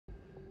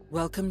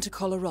Welcome to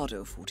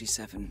Colorado,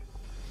 47.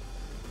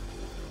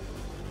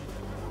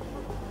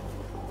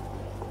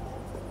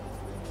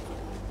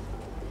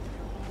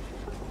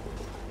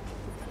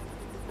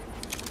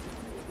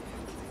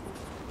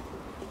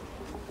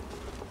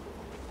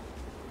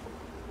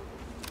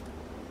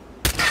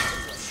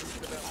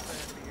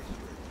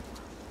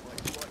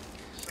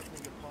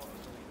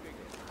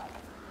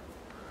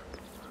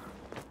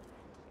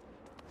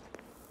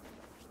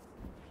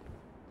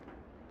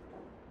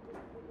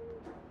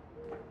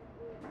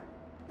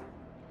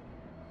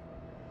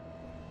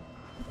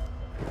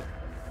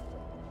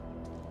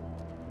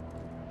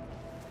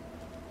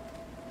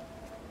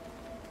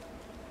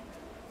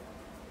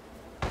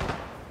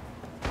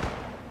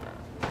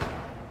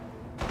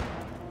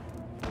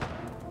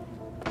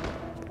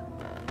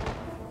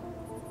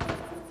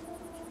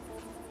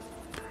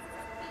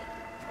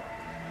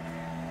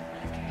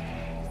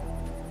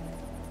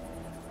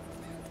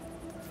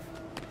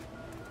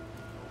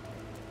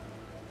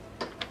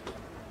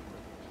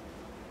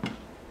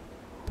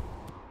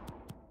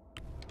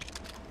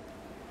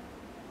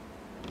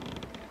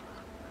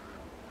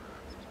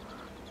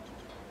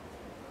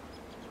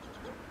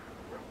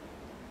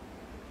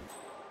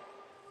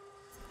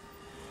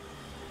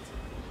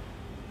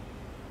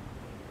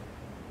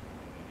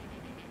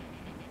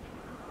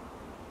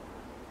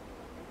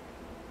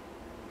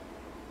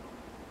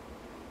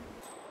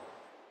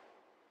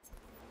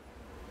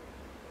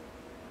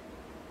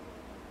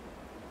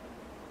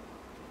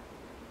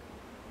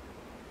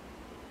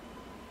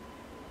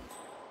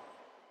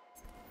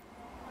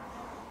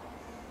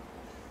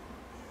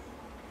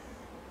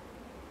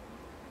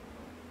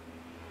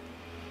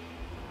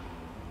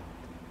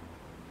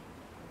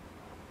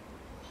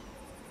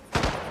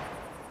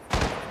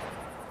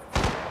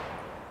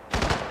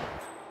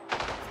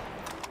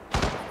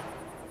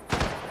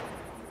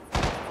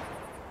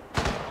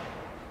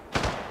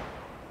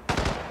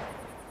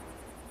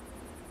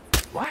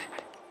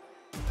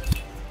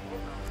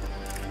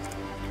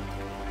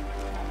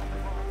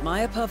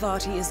 Maya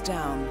Parvati is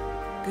down.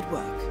 Good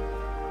work.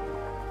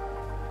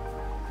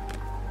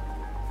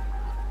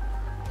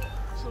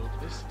 So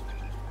this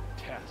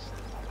test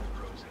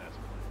that Rose has.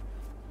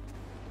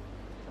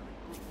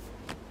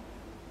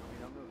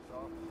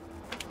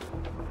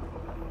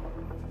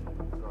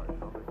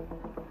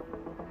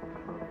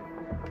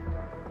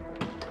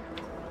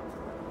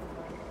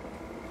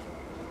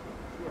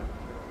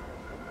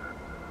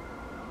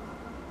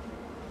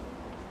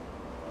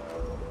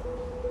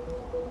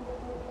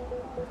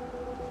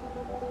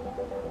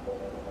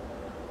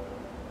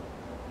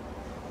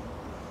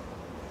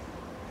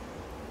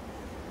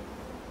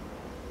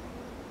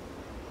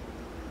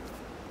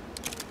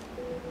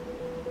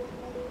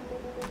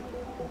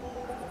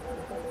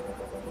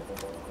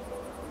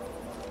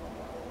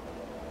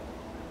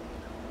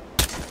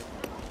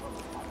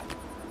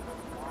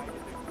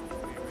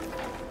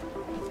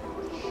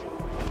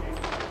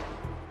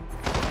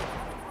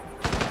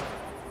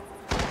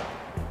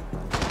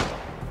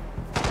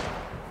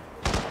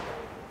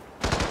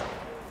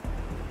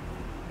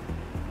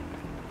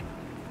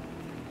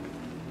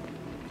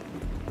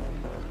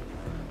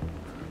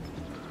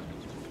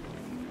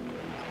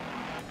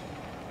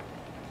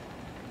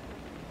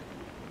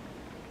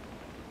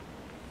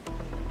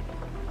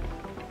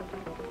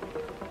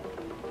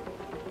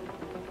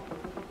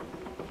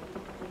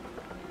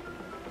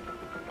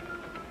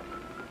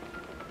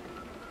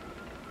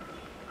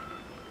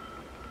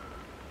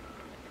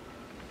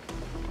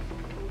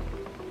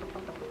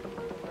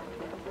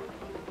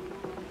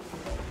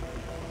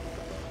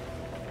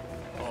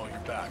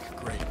 Back,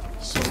 great.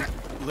 So,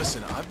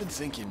 listen, I've been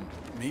thinking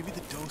maybe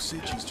the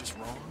dosage is just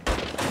wrong.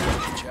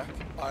 Check.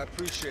 I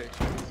appreciate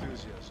your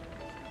enthusiasm.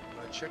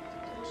 I checked the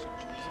dosage.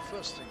 It was the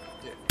first thing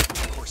I did.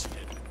 Of course you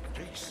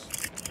did. Peace.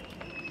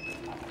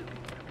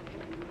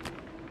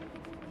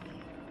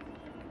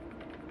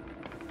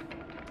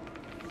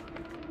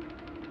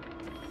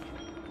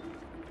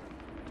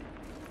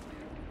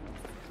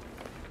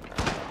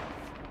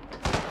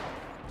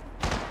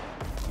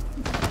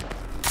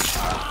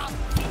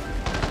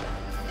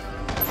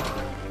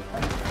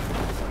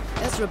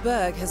 Ezra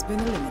Berg has been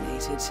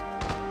eliminated.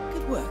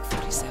 Good work,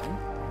 47.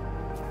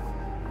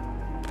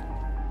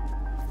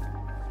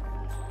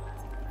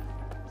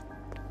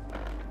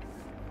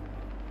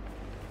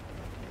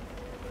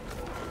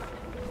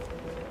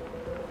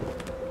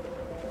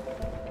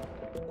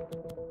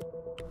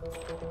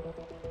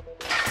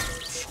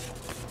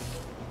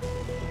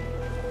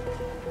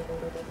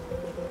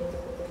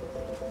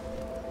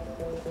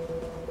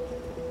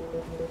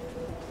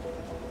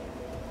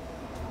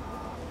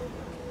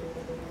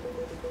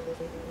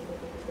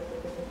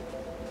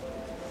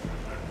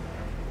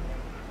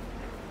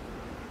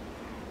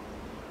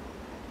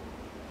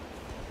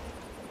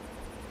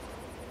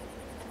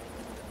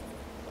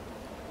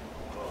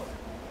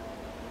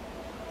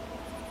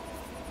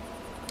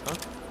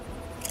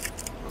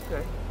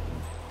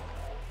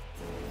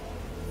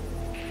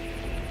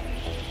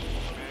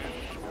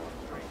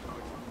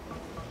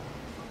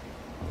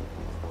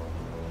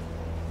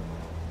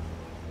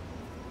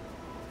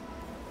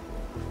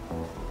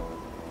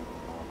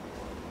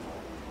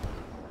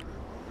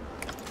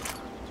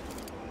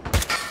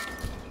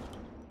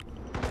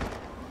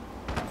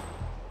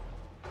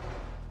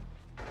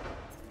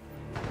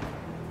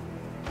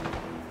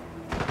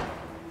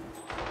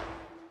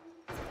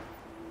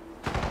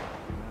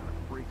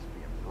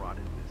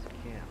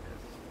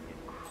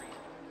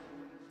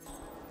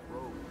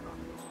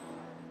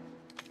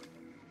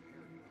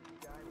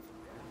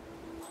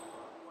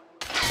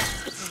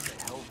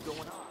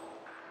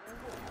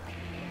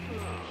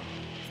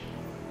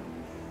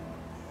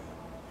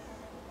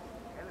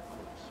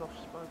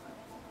 soft-spoken.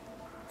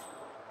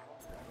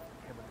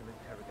 Chemical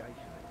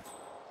interrogation.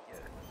 Yeah,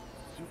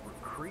 super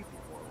creepy,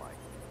 more like.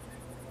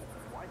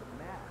 Why the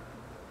mask?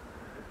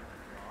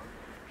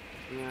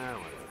 Yeah,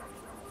 well.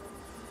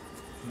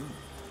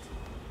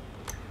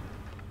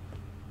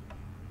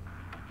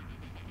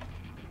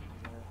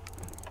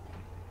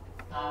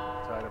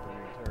 Tied up in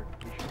the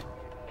interrogation.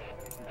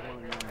 He's one of the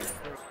only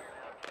interrogators.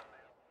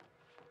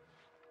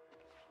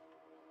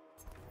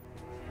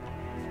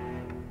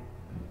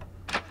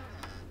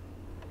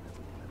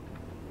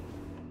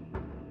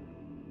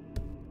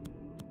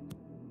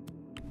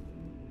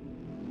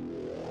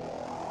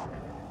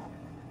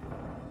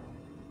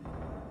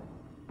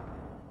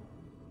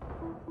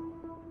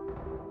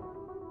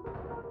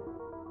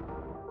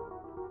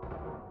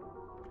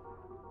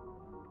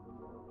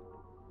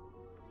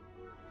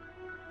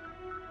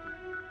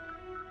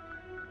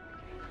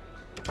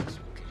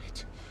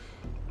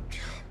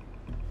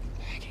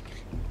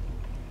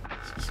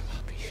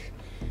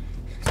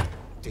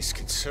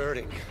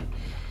 Disconcerting.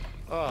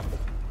 Oh.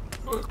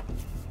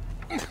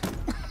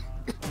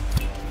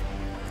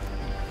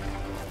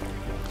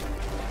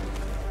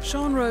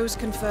 Sean Rose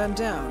confirmed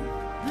down.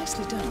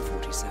 Nicely done,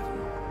 47.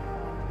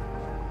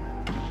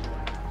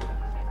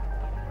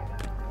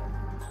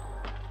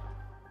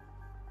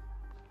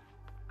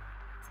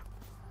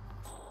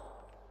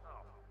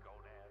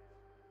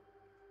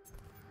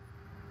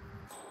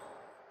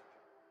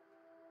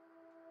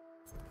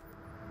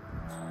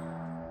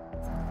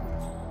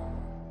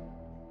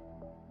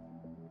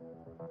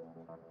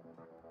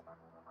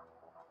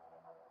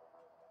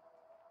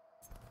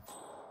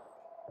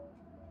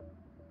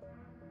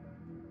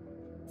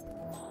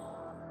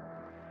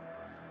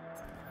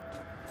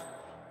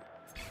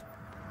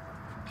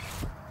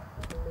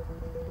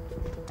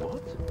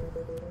 What?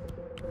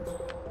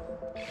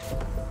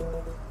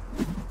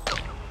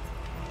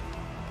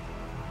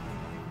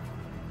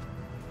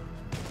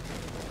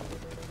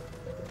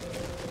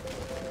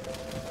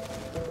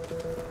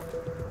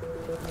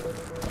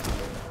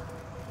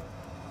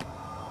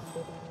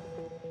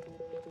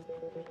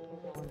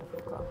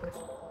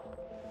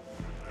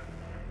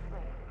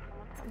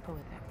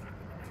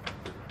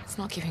 It's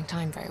not giving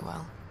time very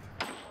well.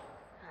 God,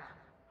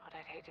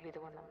 I'd hate to be the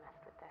one that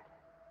messed with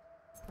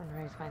this. When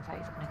Rose finds out,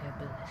 he's gonna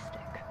go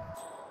ballistic.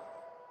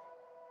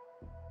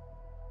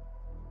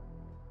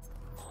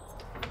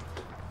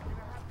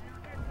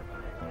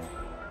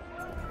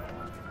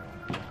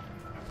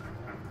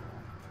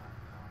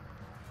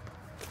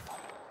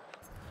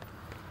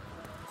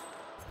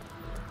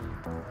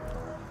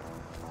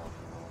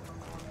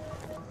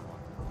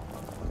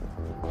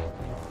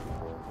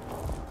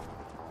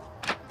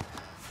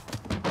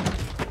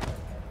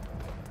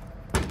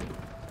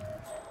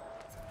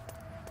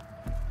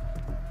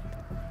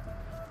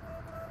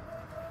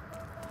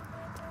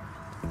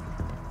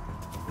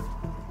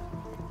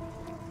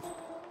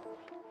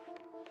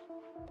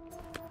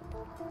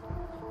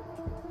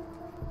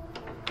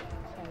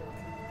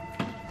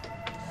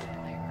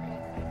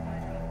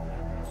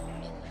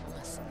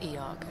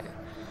 Iago.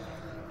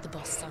 The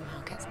boss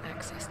somehow gets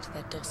access to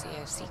their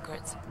dossier of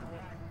secrets.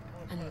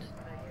 And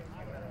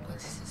well,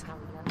 this is how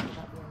we learned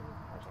about the enemy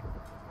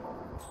project.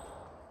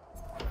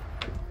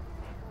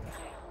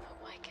 But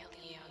why kill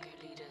the Iago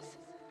leaders?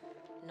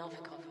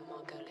 Novikov and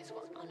Margolis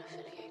were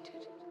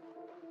unaffiliated.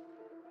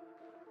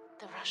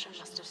 The Russian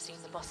must have seen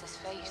the boss's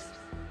face.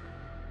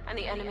 And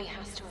the enemy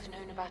has to have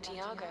known about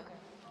Iago.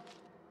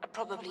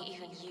 Probably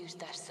even used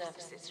their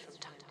services from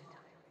time to time.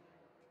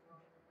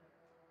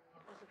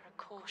 It was a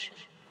precaution.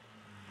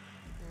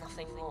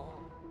 Nothing more.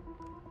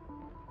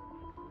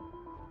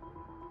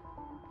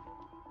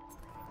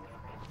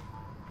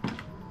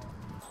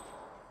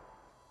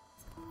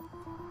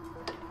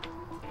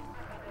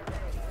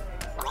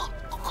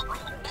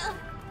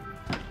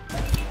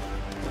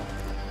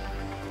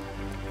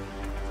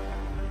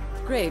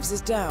 Graves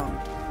is down.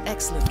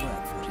 Excellent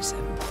work,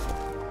 47.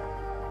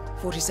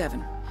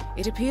 47.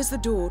 It appears the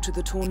door to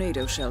the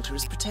tornado shelter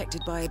is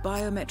protected by a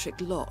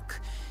biometric lock.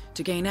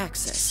 To gain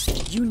access,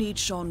 you need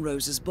Sean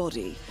Rose's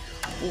body,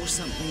 or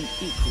something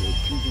equally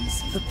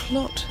convincing. The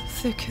plot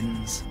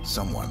thickens.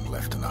 Someone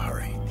left in a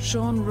hurry.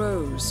 Sean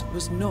Rose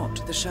was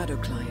not the Shadow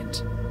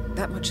Client.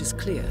 That much is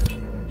clear.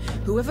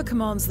 Whoever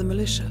commands the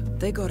militia,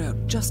 they got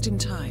out just in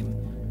time.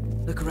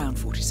 Look around,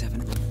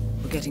 47.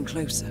 We're getting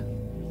closer.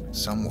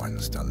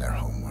 Someone's done their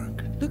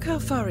homework. Look how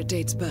far it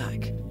dates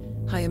back.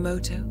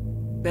 Hayamoto,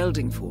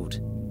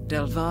 Beldingford,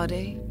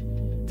 Delvade.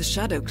 The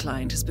Shadow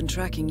Client has been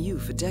tracking you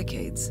for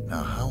decades.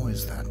 Now, how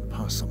is that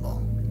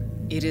possible?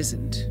 It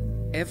isn't.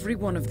 Every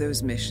one of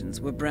those missions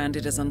were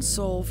branded as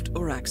unsolved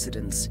or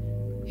accidents.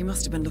 He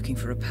must have been looking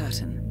for a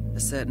pattern, a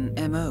certain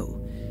MO,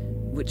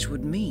 which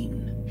would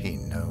mean... He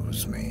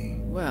knows me.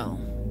 Well,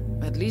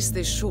 at least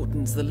this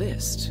shortens the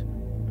list.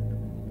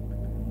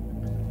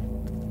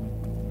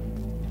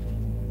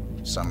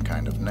 Some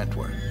kind of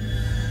network.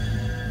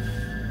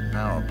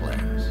 Power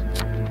planes.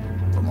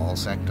 From all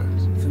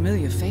sectors.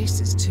 Familiar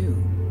faces, too.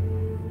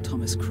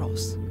 Thomas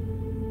Cross.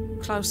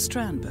 Klaus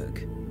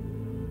Strandberg.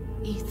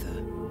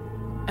 Ether.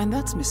 And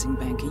that's missing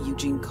banker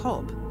Eugene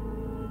Cobb.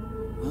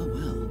 Well,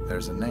 well.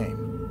 There's a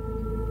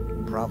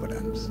name.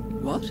 Providence.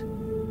 What?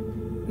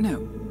 No.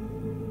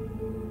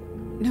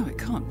 No, it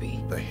can't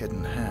be. The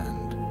Hidden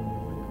Hand.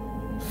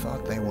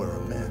 Thought they were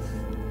a myth.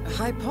 A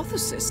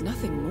hypothesis,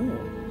 nothing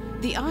more.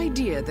 The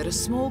idea that a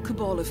small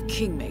cabal of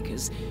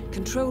kingmakers,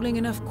 controlling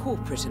enough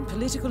corporate and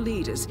political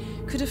leaders,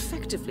 could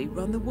effectively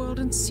run the world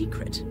in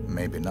secret.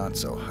 Maybe not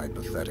so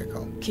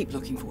hypothetical. Keep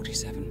looking,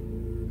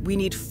 47. We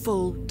need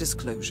full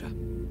disclosure.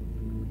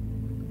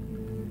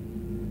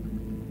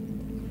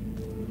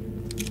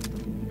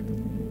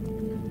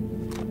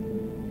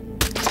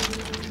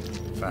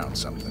 Found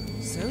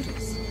something.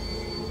 Sodas?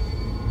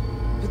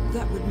 But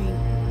that would mean...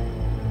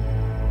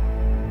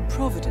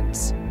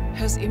 Providence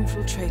has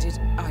infiltrated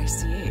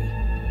ICA.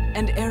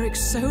 And Eric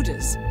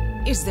Sodas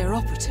is their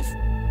operative.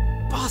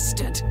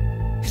 Bastard!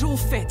 It all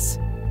fits.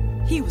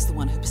 He was the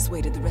one who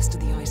persuaded the rest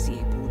of the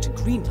ICA board to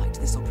greenlight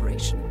this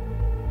operation.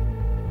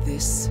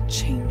 This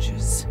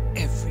changes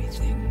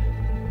everything.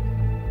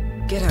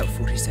 Get out,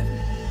 47.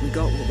 We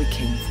got what we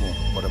came for.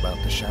 What about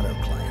the Shadow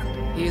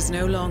Client? He is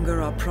no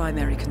longer our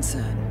primary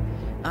concern.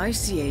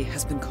 ICA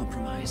has been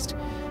compromised.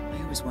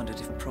 I always wondered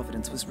if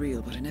Providence was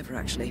real, but I never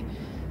actually...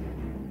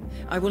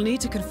 I will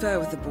need to confer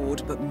with the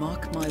board, but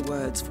mark my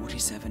words,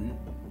 47.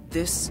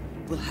 This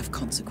will have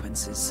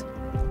consequences.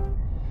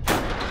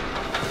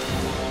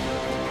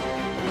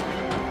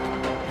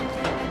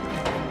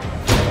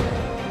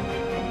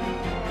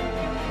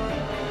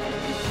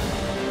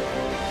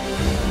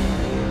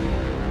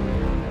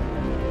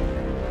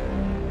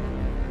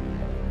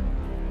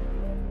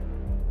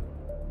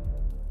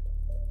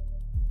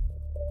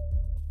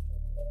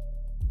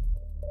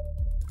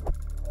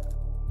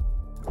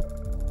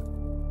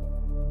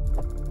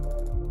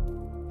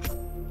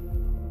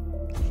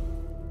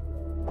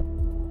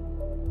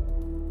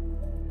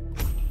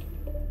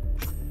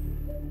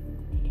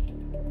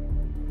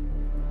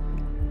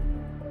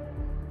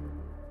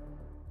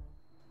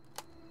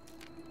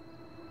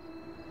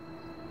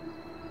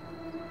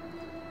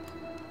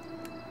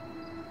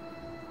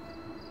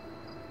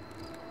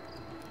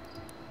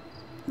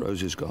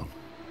 Rose is gone.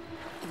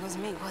 It was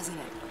me, wasn't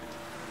it?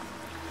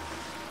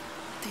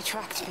 They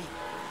tracked me.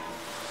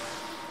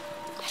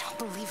 I don't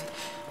believe it.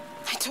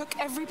 I took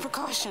every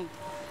precaution.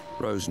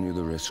 Rose knew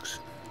the risks.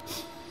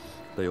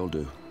 They all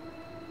do.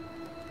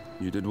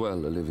 You did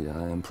well, Olivia.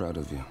 I am proud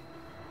of you.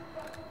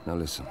 Now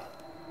listen.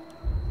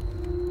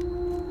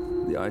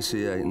 The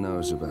ICA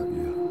knows about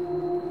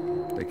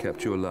you. They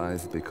kept you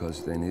alive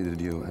because they needed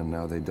you, and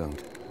now they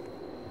don't.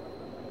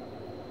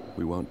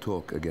 We won't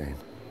talk again.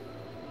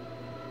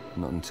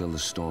 Not until the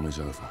storm is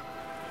over.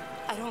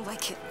 I don't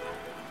like it.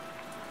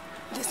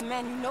 This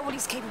man, you know what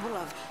he's capable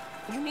of.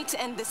 You need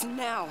to end this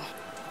now.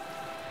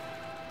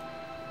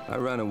 I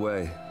ran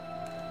away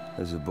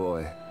as a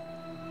boy.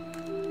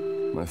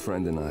 My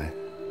friend and I.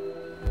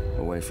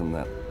 Away from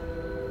that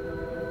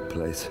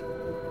place.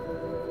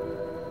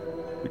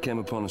 We came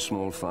upon a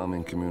small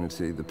farming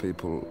community. The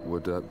people were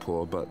dirt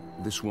poor, but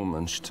this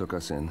woman, she took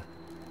us in.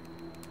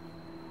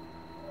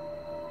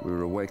 We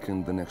were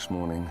awakened the next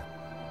morning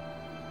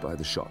by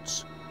the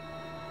shots.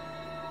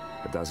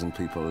 A dozen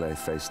people lay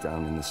face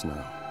down in the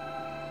snow.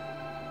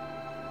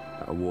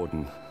 Our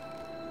warden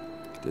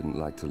didn't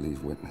like to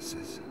leave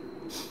witnesses.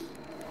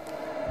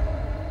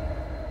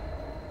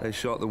 They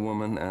shot the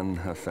woman and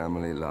her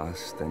family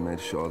last. They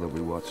made sure that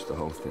we watched the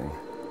whole thing.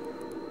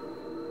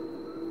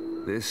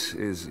 This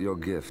is your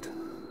gift,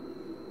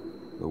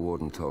 the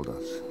warden told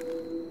us.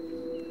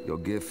 Your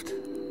gift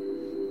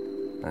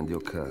and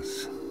your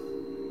curse.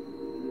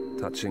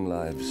 Touching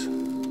lives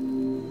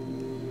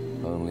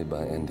only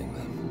by ending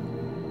them.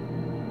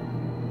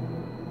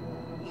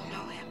 You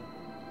know him.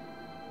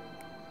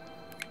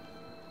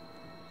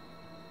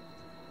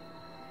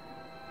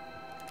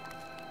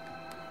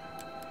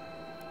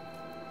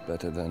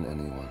 Better than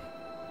anyone.